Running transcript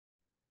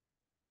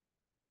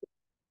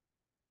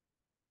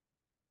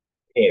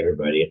Hey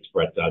everybody, it's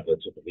Brett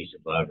Douglas with the Visa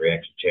Love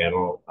Reaction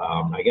channel.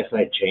 I guess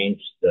I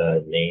changed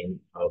the name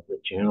of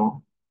the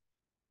channel.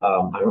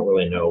 I don't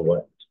really know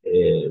what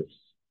is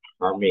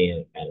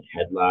Harmony and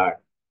Headlock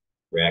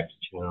Reaction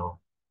channel.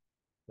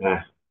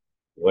 Ah,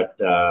 what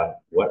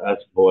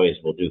us boys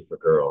will do for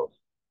girls.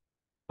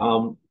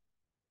 Um,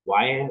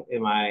 why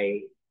am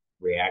I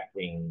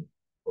reacting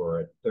for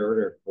a third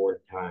or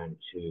fourth time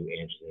to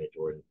Angelina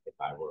Jordan if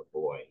I were a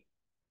boy?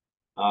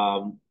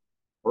 Um,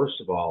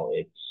 First of all,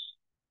 it's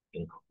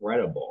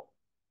incredible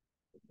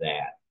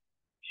that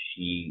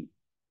she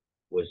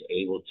was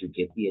able to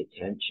get the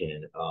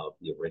attention of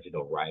the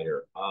original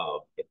writer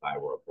of If I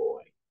Were a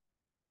Boy.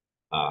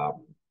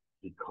 Um,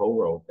 he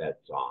co-wrote that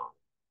song,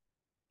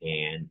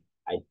 and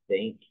I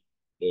think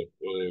it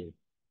is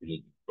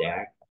the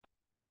exact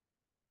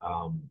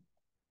um,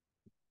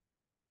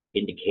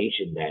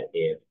 indication that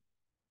if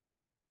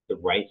the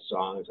right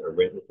songs are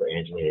written for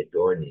Angelina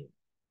Jordan,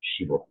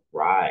 she will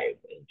thrive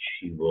and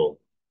she will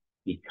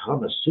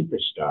become a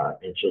superstar,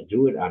 and she'll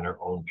do it on her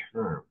own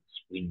terms.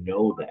 We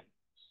know that.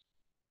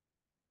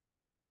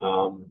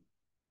 Um,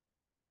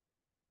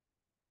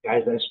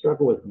 Guys, I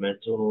struggle with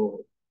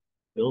mental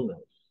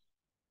illness.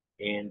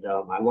 And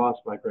I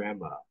lost my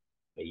grandma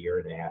a year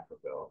and a half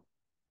ago.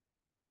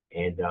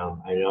 And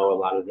I know a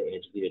lot of the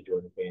Angelina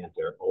Jordan fans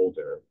are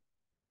older.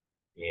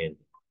 And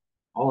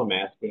all I'm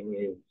asking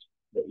is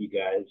that you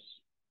guys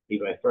be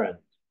my friends.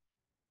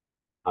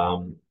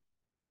 Um,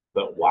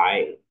 but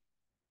why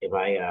am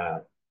I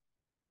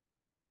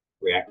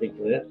reacting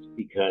to this?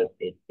 Because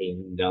it's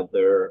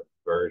another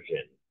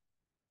version.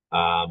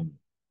 Um,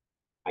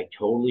 I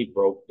totally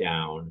broke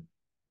down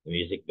the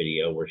music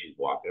video where she's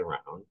walking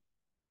around.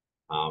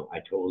 I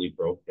totally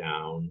broke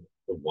down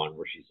the one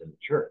where she's in the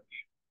church.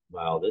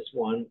 Well, this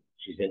one,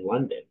 she's in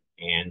London.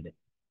 And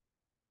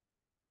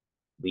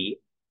we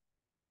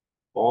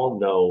all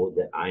know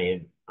that I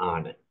am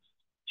honest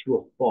to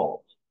a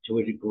fault, to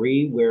a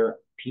degree where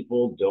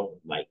people don't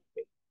like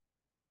me.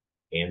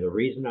 And the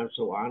reason I'm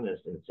so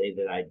honest and say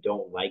that I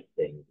don't like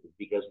things is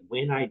because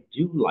when I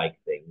do like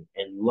things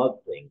and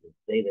love things and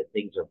say that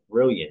things are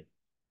brilliant,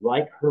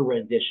 like her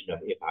rendition of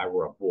If I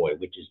Were a Boy,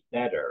 which is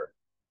better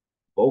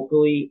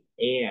vocally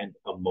and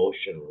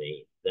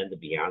emotionally than the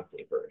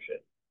Beyonce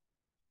version,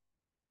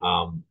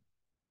 um,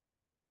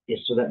 is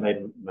so that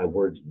my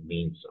words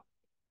mean something.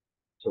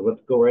 So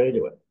let's go right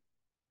into it.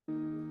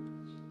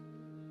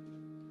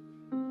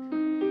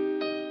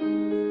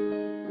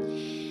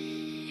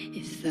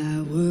 If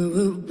I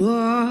were a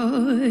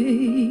boy,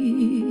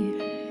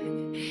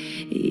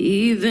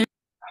 even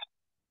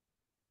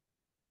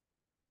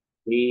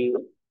We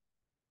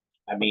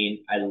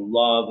I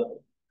love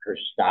her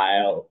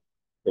style,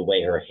 the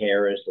way her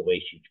hair is, the way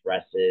she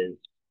dresses.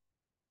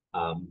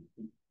 Um,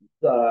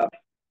 the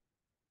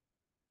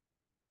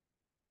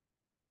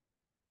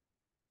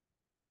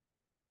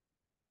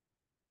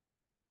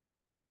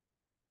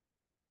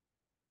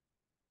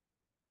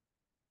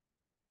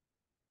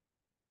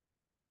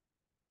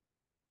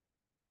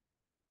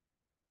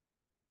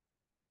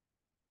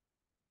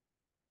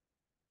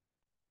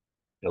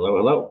hello,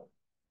 hello.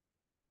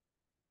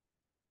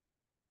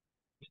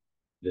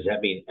 Does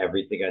that mean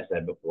everything I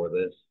said before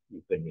this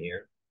you couldn't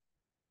hear?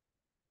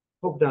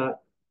 Hope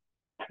not.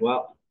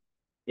 Well,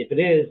 if it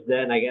is,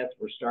 then I guess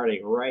we're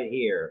starting right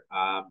here.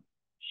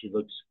 She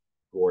looks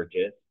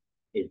gorgeous.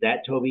 Is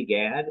that Toby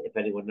Gad? If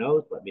anyone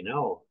knows, let me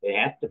know. It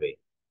has to be.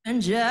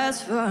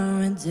 just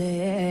for a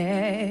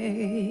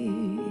day,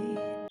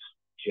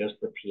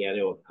 Just the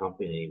piano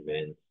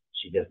accompaniment.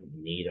 She doesn't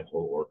need a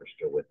whole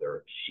orchestra with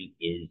her. She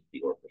is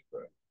the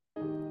orchestra.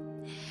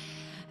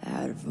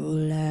 I'd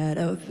roll out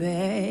of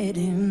bed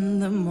in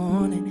the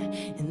morning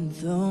and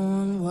throw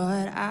on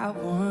what I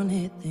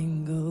wanted,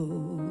 then I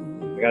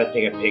go gotta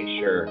take a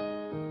picture.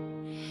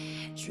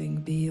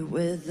 drink beer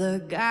with the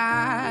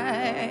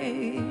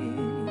guys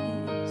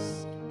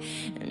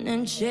and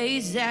then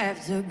chase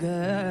after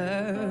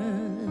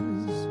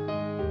girls.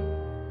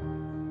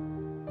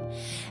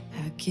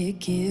 I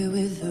kick it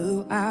with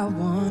who I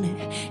wanted,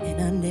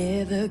 and I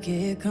never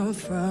get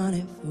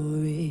confronted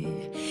for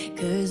it,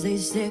 'cause they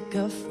stick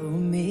up for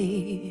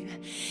me.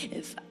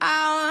 If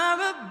I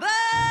were a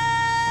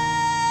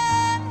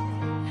bird,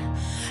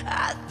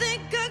 I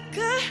think I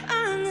could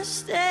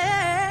understand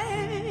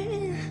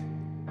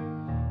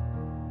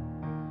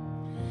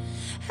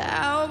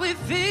how it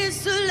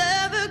feels to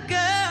love a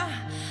girl.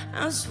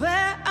 I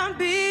swear I'll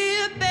be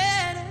a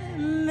better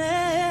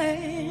man.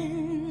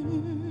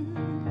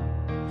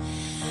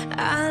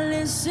 I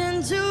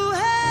listen to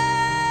her,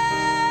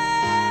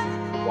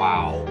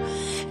 Wow.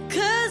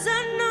 'cause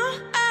I know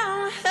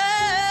I'm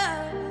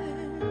hurt.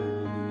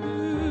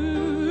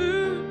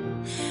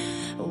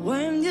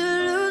 When you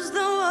lose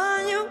the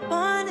one you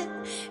wanted,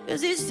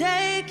 'cause he's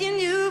taking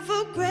you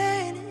for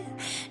granted,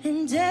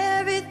 and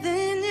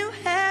everything you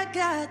had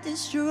got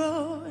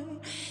destroyed.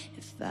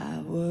 If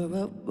I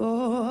were a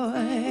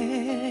boy,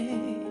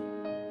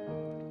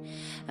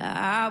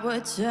 I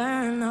would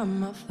turn on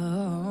my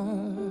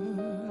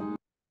phone.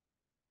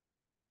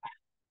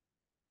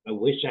 I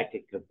wish I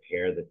could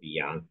compare the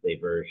Beyonce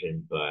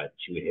version, but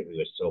she would hit me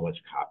with so much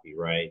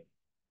copyright.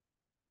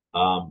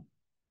 Um,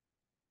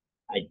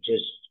 I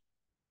just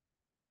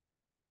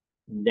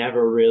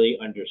never really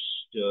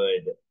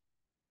understood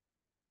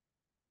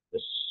the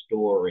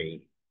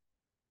story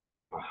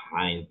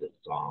behind the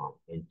song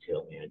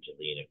until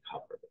Angelina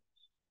covered it.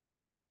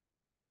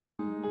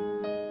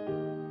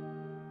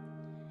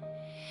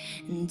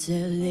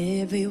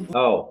 Until everyone.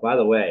 Oh, by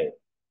the way,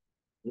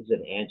 this is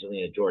an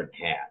Angelina Jordan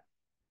hat.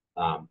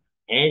 Um,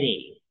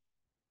 any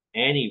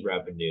any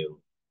revenue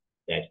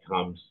that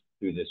comes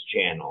through this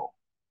channel,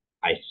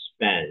 I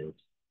spend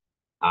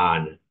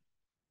on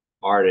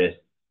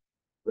artists,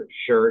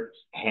 shirts,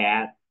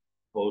 hats,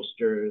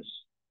 posters.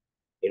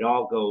 It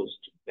all goes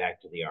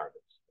back to the artist.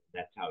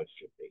 That's how it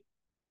should be.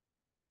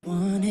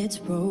 One, it's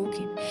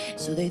broken,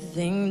 so they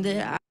think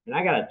that And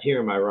I got a tear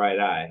in my right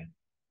eye.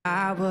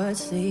 I was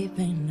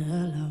sleeping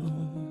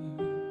alone.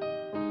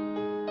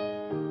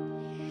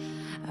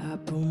 I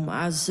put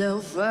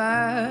myself first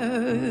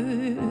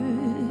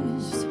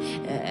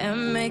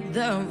and make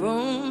the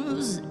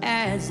rules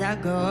as I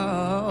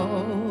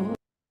go.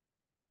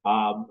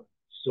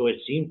 So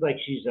it seems like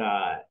she's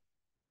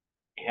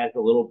has a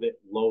little bit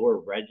lower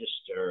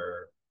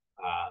register,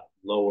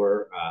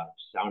 lower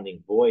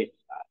sounding voice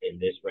in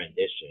this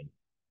rendition,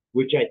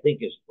 which I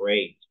think is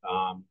great.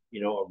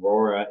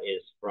 Aurora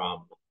is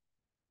from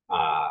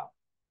uh,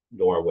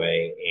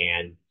 Norway,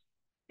 and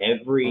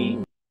every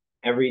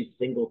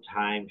single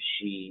time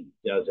she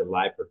does a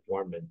live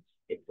performance,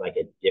 it's like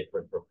a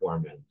different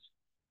performance.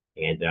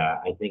 And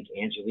I think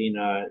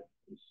Angelina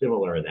is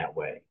similar in that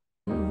way.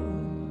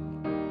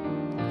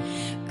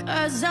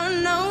 Cause I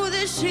know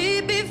that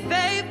she'd be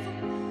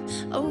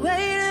faithful,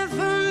 waiting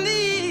for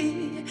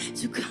me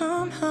to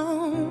come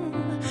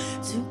home,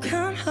 to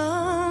come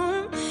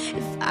home.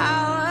 If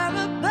I were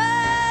a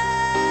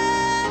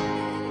bird,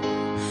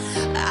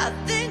 I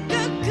think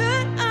I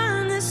could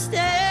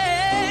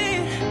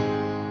understand.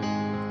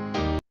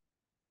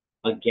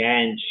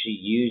 Again, she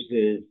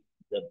uses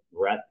the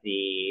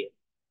breathy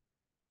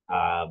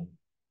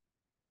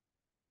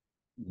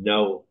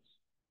notes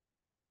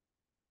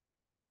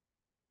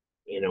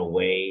in a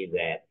way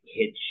that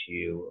hits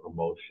you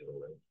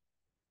emotionally.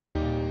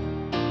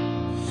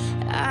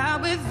 I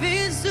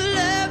refuse to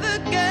love a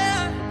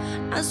girl.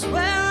 I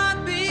swear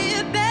I'll be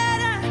a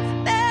better,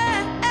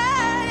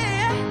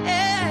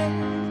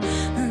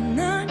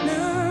 no,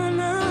 no,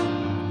 no.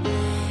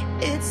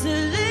 It's a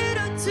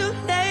little too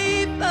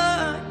late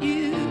for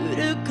you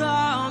to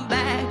call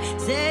back.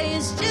 Say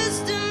it's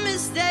just a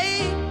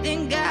mistake,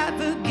 then God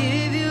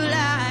forgive you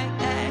like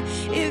that.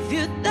 If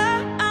you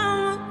thought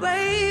I would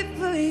wait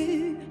for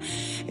you,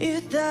 you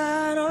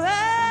thought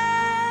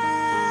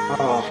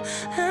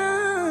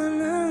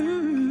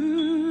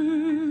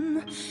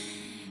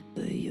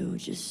but you're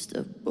just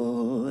a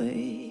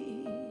boy.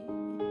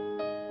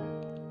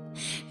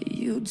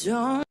 You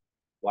don't.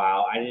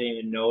 Wow, I didn't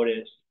even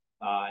notice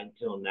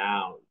until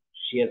now.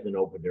 She hasn't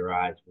opened her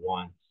eyes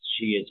once.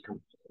 She is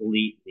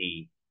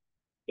completely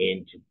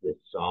into this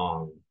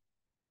song.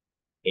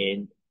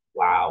 And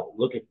wow,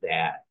 look at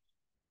that.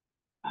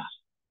 Ah,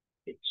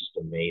 it's just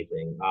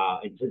amazing.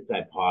 And since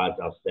I paused,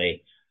 I'll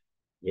say,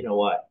 you know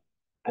what?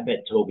 I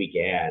bet Toby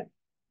Gad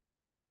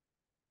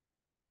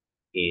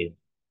is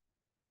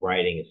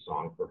writing a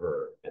song for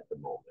her at the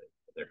moment.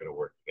 They're going to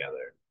work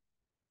together.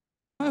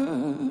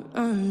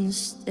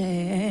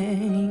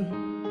 Understand.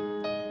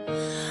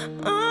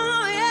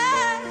 Oh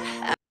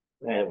yeah.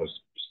 That was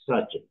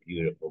such a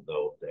beautiful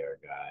note there,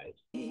 guys.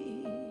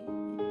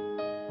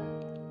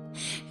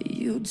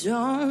 You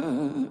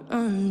don't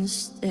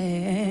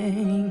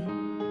understand.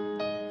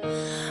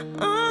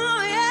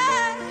 Oh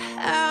yeah.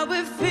 I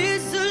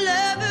refuse to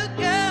love a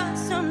girl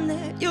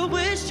someday. You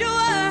wish you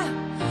were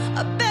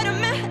a better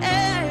man.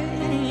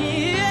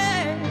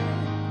 Yeah.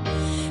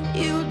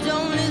 You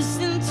don't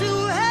listen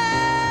to her.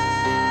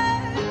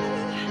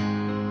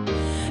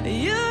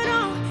 You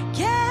don't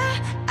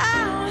care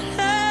about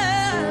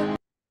her.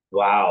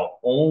 Wow,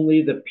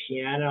 only the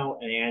piano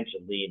and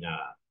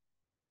Angelina.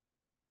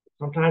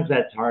 Sometimes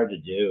that's hard to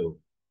do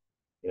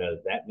because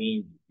that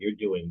means you're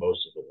doing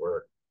most of the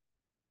work.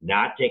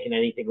 Not taking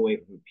anything away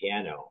from the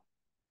piano,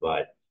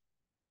 but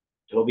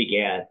Toby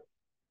Gad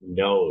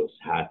knows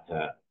how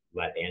to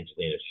let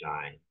Angelina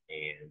shine,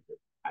 and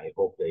I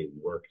hope they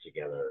work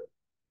together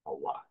a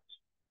lot.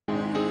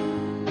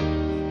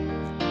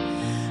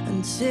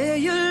 Until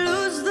you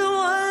lose the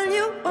one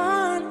you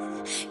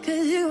want,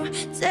 cause you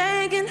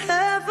taking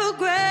her for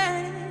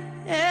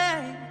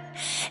granted.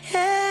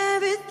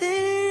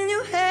 Everything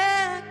you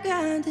had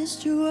got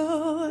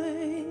destroyed,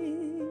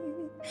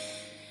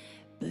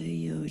 but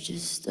you're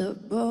just a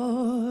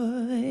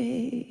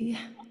boy.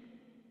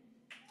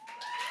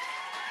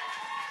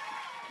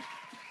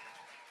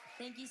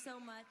 Thank you so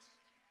much.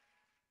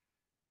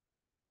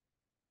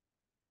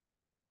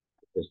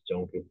 Just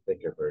don't get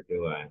sick of her,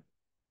 do I?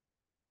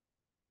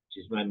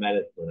 She's my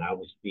medicine. I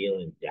was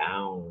feeling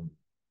down.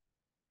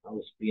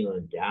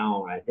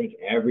 I think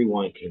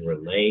everyone can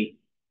relate.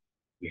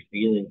 You're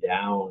feeling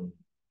down.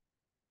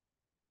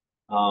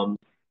 Um,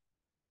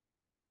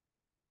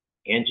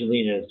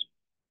 Angelina is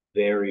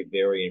very,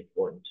 very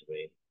important to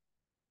me.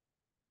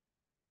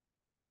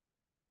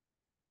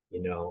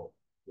 You know,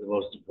 the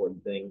most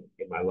important thing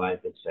in my life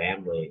is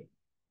family,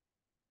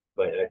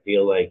 but I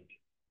feel like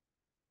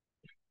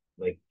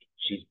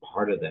she's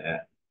part of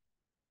that.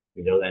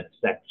 You know, that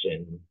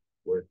section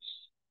where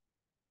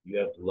you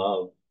have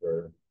love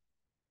for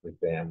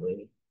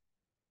family,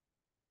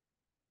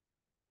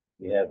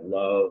 you have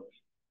love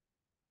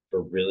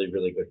for really,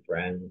 really good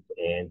friends,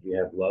 and you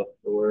have love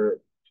for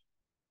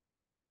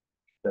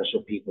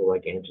special people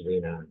like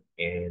Angelina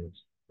and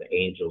the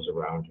angels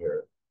around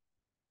her.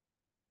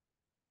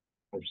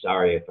 I'm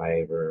sorry if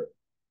I ever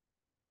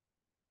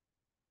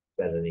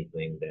said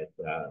anything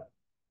that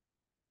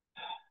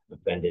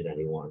offended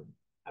anyone.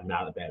 I'm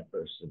not a bad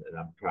person, and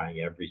I'm trying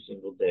every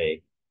single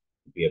day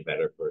to be a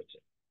better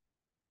person.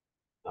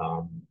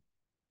 Um,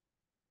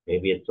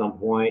 Maybe at some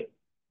point,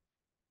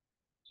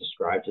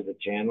 subscribe to the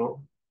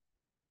channel.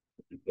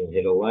 You can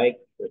hit a like.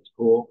 That's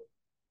cool.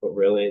 But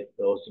really,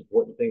 the most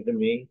important thing to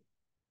me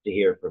is to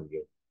hear from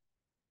you.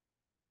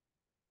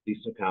 Leave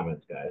some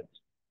comments, guys.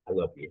 I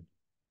love you.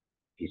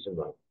 Peace and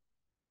love.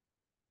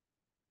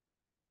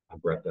 I'm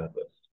Brett Douglas.